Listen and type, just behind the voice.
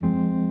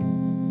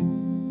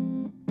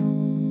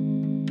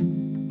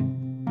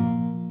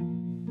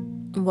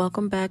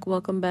Welcome back.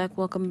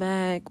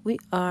 We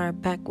are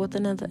back with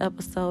another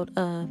episode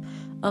of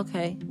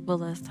Okay, well,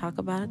 let's talk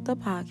about it, the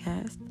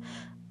podcast.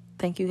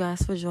 Thank you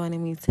guys for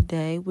joining me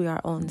today. We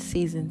are on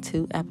season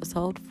 2,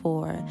 episode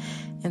 4.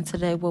 And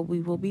today what we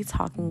will be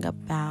talking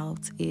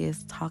about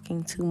is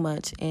talking too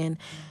much and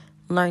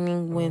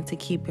learning when to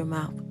keep your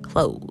mouth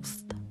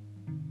closed.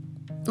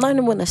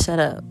 Learning when to shut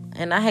up.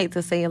 And I hate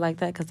to say it like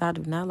that because I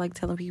do not like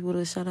telling people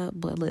to shut up.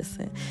 But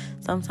listen,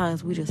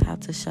 sometimes we just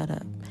have to shut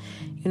up.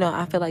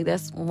 I feel like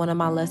that's one of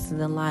my lessons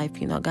in life.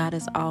 God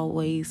is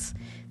always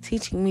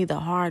teaching me the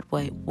hard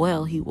way.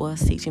 Well, he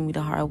was teaching me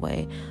the hard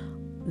way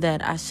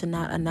that I should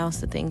not announce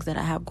the things that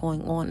I have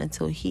going on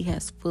until he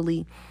has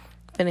fully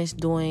finished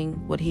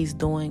doing what he's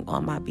doing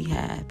on my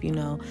behalf.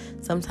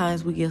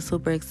 Sometimes we get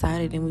super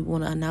excited and we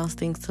want to announce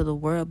things to the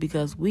world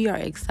because we are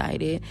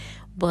excited,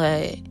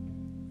 but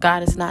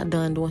God is not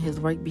done doing his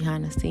work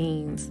behind the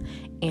scenes.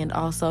 And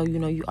also,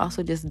 you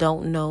also just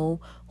don't know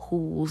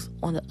who's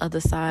on the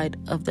other side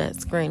of that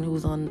screen,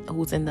 who's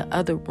in the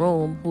other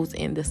room, who's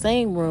in the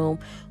same room,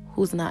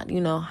 who's not,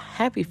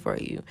 happy for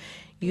you.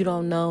 You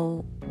don't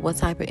know what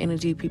type of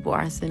energy people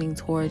are sending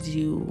towards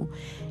you.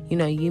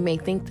 You may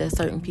think that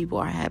certain people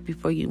are happy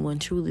for you when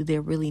truly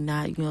they're really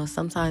not.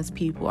 Sometimes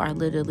people are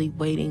literally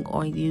waiting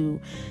on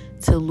you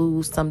to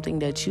lose something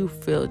that you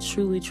feel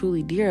truly,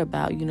 truly dear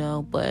about,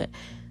 but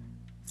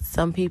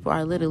some people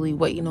are literally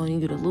waiting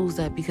on you to lose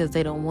that because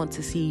they don't want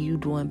to see you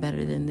doing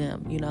better than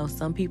them.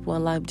 Some people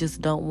in life just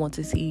don't want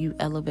to see you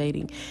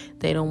elevating.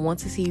 They don't want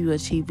to see you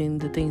achieving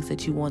the things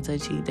that you want to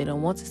achieve. They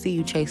don't want to see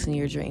you chasing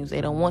your dreams.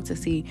 They don't want to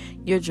see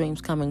your dreams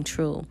coming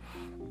true.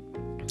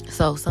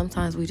 So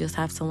sometimes we just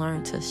have to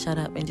learn to shut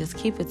up and just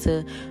keep it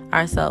to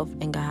ourselves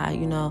and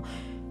God.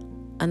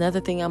 Another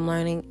thing I'm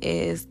learning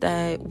is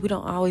that we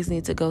don't always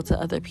need to go to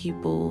other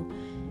people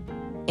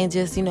and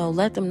just,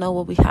 let them know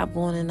what we have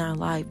going in our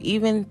life.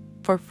 Even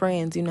for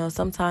friends,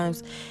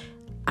 sometimes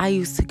I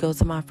used to go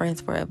to my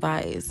friends for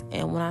advice.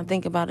 And when I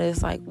think about it,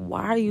 it's like,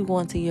 why are you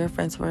going to your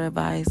friends for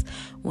advice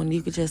when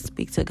you could just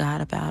speak to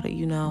God about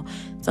it?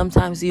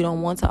 Sometimes you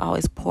don't want to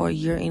always pour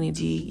your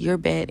energy, your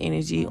bad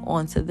energy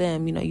onto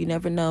them. You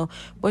never know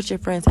what your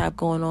friends have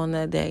going on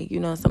that day.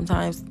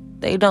 Sometimes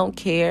they don't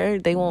care.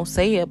 They won't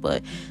say it,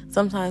 but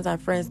sometimes our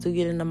friends do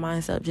get in the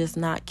mindset of just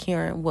not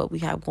caring what we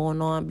have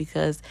going on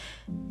because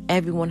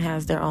everyone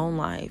has their own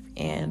life.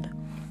 And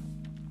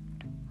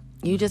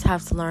you just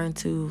have to learn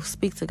to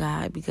speak to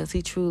God because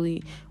he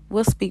truly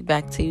will speak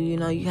back to you.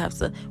 You have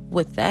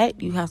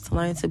to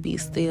learn to be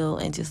still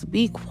and just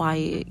be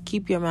quiet.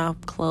 Keep your mouth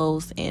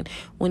closed. And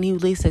when you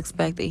least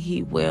expect it,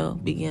 he will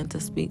begin to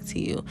speak to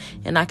you.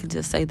 And I can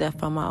just say that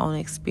from my own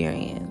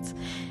experience.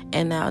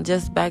 And now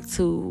just back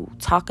to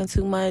talking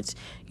too much,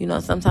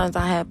 sometimes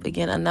I have,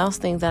 again, announced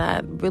things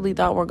that I really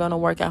thought were going to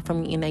work out for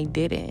me and they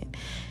didn't.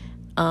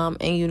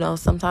 And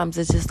sometimes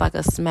it's just like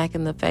a smack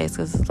in the face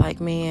because it's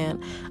like,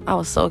 man, I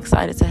was so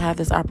excited to have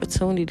this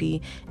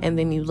opportunity. And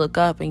then you look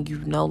up and you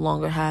no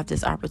longer have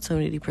this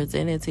opportunity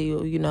presented to you,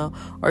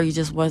 or you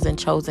just weren't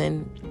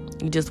chosen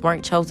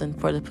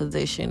for the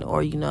position,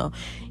 or,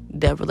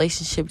 the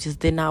relationship just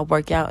did not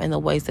work out in the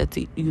ways that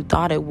you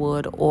thought it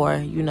would, or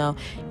you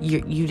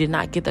did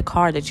not get the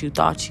car that you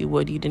thought you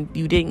would, you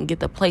didn't get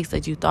the place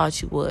that you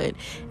thought you would.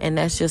 And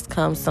that just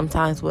comes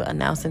sometimes with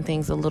announcing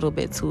things a little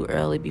bit too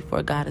early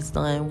before God is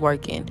done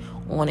working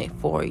on it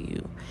for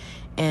you.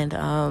 And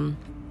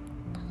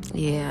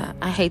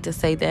I hate to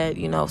say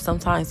that,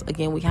 sometimes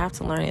again we have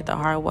to learn it the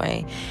hard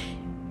way,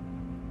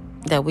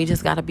 that we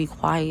just got to be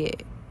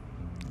quiet.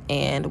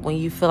 And when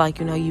you feel like,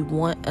 you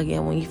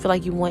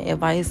want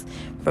advice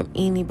from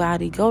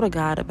anybody, go to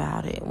God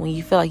about it. When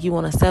you feel like you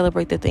want to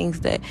celebrate the things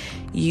that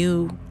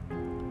you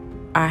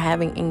are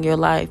having in your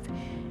life,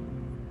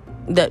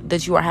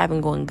 that you are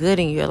having going good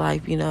in your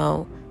life,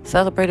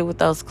 celebrate it with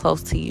those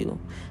close to you.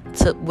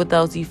 With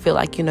those you feel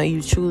like,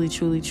 you truly,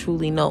 truly,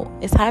 truly know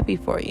it's happy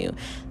for you.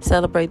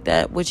 Celebrate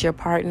that with your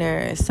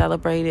partner.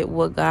 Celebrate it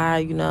with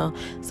God.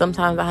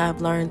 Sometimes I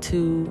have learned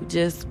to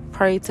just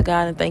pray to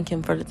God and thank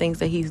him for the things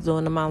that he's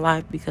doing in my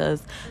life,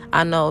 because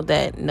I know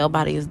that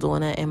nobody is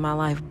doing that in my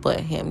life but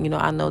him.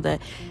 I know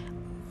that,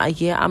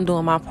 I'm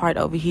doing my part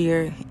over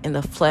here in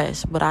the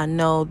flesh, but I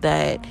know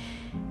that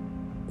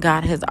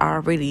God has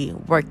already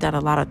worked out a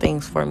lot of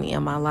things for me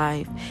in my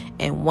life.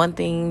 And one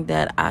thing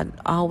that I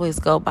always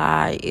go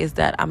by is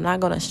that I'm not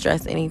going to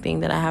stress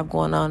anything that I have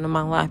going on in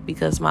my life,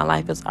 because my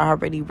life is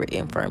already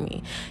written for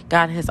me.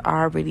 God has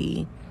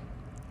already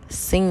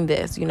seen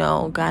this,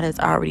 God has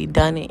already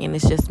done it. And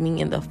it's just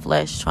me in the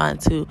flesh trying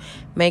to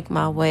make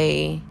my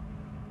way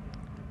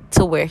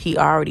to where he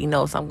already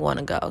knows I'm going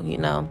to go,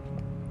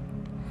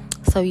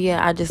 So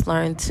I just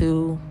learned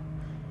to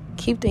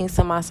keep things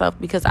to myself,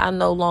 because I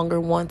no longer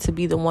want to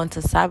be the one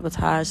to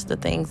sabotage the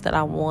things that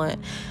I want.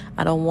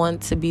 I don't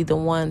want to be the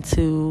one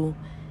to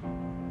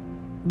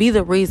be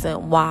the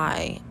reason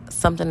why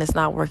something is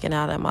not working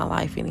out in my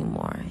life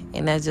anymore.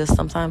 And that just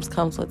sometimes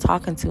comes with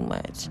talking too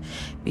much,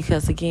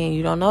 because again,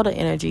 you don't know the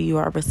energy you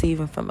are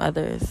receiving from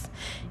others.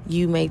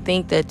 You may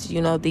think that,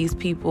 these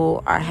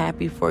people are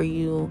happy for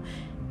you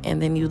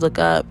And then you look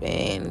up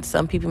and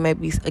some people may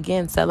be,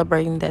 again,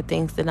 celebrating that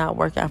things did not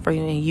work out for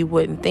you, and you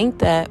wouldn't think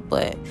that,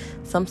 but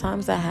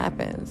sometimes that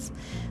happens.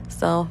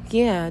 So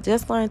yeah,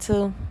 just learn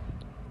to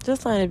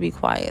be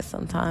quiet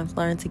sometimes.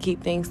 Learn to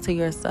keep things to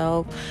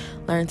yourself.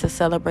 Learn to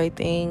celebrate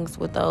things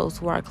with those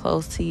who are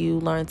close to you.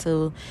 Learn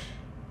to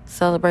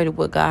celebrate it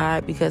with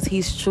God, because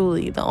he's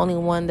truly the only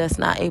one that's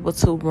not able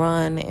to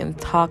run and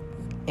talk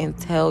and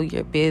tell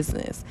your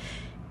business.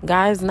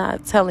 God's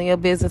not telling your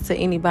business to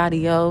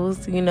anybody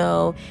else.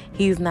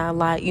 He's not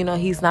like,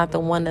 he's not the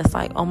one that's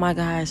like, oh my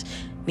gosh,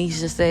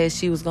 Nisha said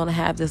she was going to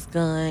have this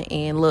gun,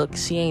 and look,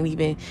 she ain't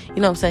even,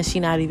 she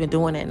not even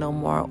doing that no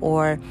more.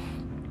 Or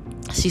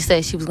she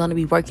said she was going to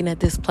be working at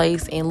this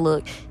place, and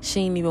look,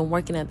 she ain't even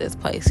working at this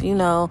place,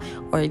 or,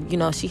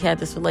 she had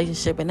this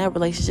relationship and that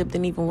relationship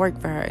didn't even work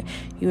for her.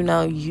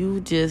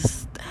 You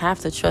just have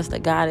to trust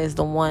that God is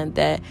the one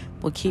that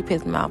will keep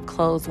his mouth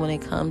closed when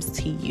it comes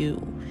to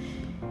you.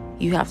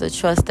 You have to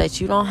trust that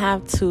you don't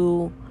have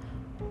to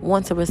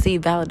want to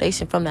receive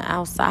validation from the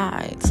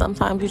outside.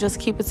 Sometimes you just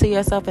keep it to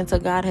yourself until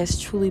God has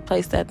truly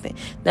placed that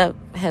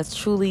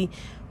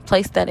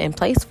in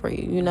place for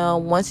you.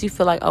 Once you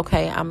feel like,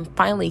 okay, I'm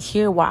finally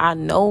here where I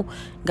know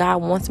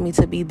God wants me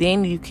to be,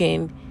 then you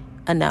can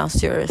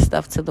announce your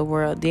stuff to the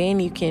world.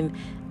 Then you can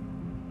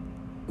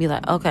be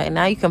like, okay,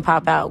 now you can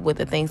pop out with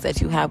the things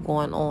that you have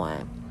going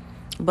on.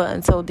 But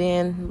until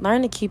then,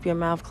 learn to keep your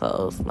mouth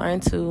closed. Learn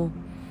to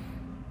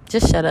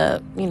just shut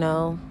up,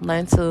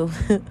 learn to,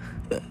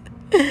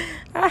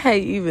 I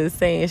hate even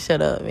saying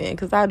shut up, man,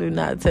 because I do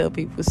not tell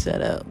people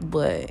shut up.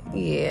 But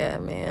yeah,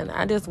 man,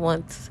 I just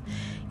want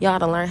y'all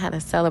to learn how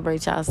to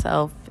celebrate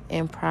yourself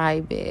in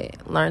private.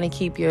 Learn to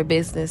keep your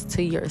business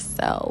to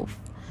yourself.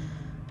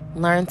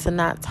 Learn to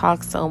not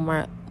talk so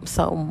much.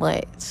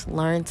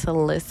 Learn to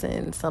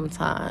listen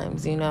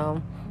sometimes,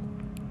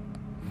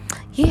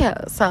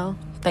 Yeah, so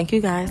thank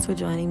you guys for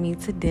joining me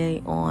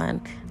today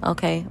on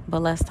Okay,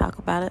 but Let's Talk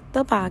About It,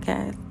 the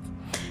podcast.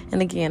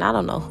 And again, I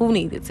don't know who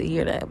needed to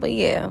hear that, but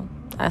yeah,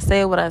 I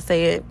said what I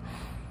said,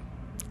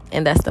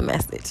 and that's the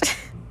message.